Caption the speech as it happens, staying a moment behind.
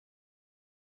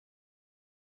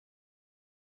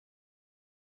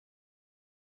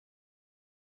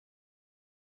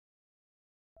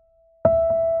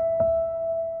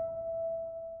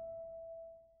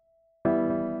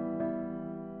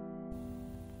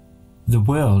The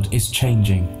world is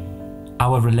changing.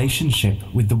 Our relationship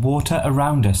with the water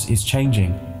around us is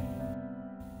changing.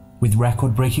 With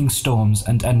record-breaking storms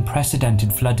and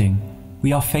unprecedented flooding,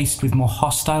 we are faced with more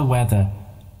hostile weather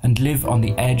and live on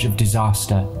the edge of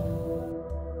disaster.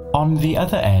 On the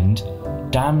other end,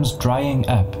 dams drying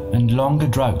up and longer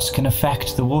droughts can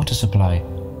affect the water supply.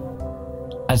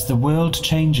 As the world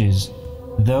changes,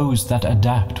 those that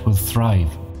adapt will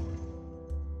thrive.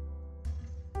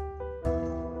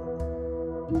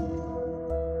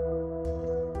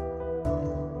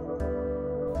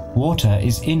 Water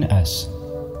is in us,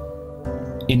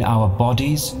 in our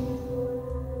bodies,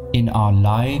 in our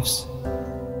lives,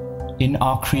 in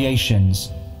our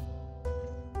creations.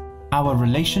 Our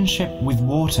relationship with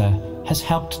water has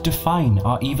helped define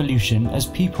our evolution as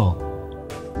people.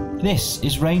 This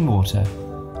is rainwater.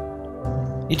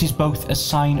 It is both a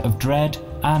sign of dread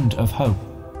and of hope.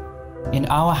 In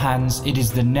our hands, it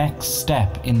is the next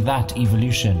step in that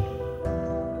evolution.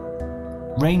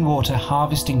 Rainwater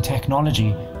harvesting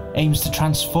technology aims to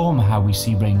transform how we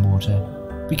see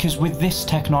rainwater, because with this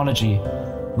technology,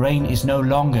 rain is no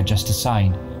longer just a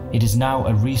sign, it is now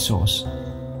a resource.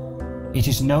 It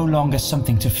is no longer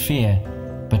something to fear,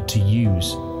 but to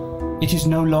use. It is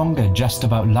no longer just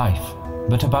about life,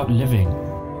 but about living.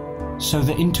 So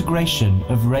the integration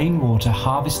of rainwater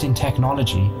harvesting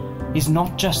technology is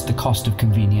not just the cost of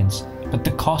convenience, but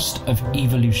the cost of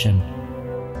evolution.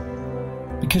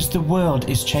 Because the world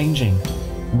is changing,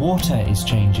 water is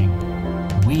changing,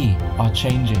 we are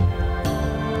changing.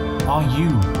 Are you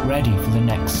ready for the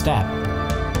next step?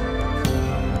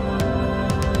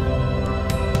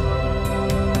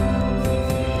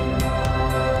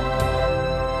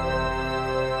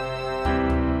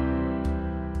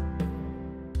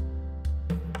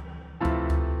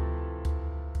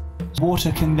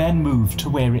 Water can then move to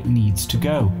where it needs to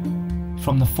go,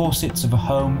 from the faucets of a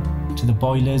home to the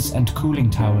boilers and cooling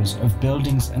towers of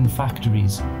buildings and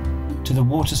factories, to the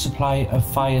water supply of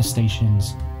fire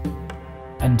stations,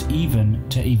 and even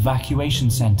to evacuation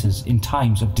centres in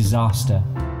times of disaster.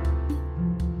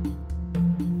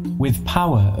 With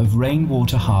power of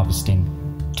rainwater harvesting,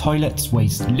 toilets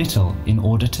waste little in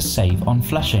order to save on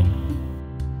flushing.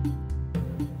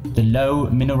 The low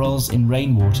minerals in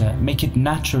rainwater make it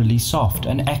naturally soft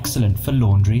and excellent for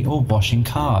laundry or washing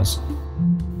cars.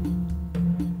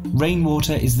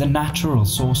 Rainwater is the natural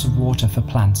source of water for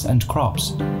plants and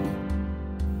crops.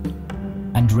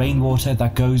 And rainwater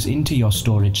that goes into your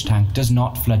storage tank does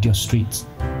not flood your streets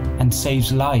and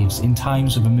saves lives in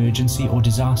times of emergency or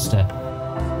disaster.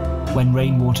 When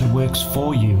rainwater works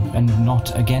for you and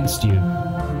not against you,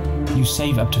 you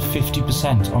save up to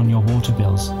 50% on your water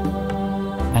bills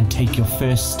and take your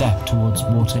first step towards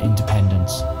water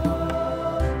independence.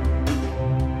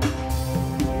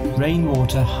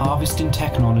 Rainwater harvesting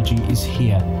technology is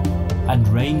here, and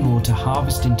rainwater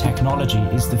harvesting technology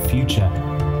is the future.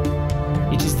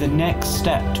 It is the next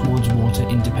step towards water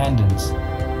independence.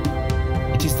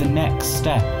 It is the next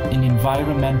step in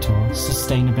environmental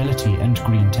sustainability and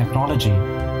green technology.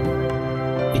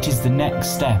 It is the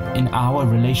next step in our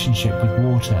relationship with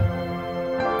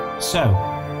water. So,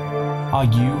 are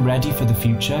you ready for the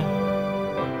future?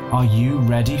 Are you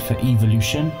ready for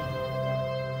evolution?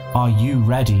 Are you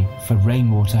ready for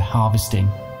rainwater harvesting?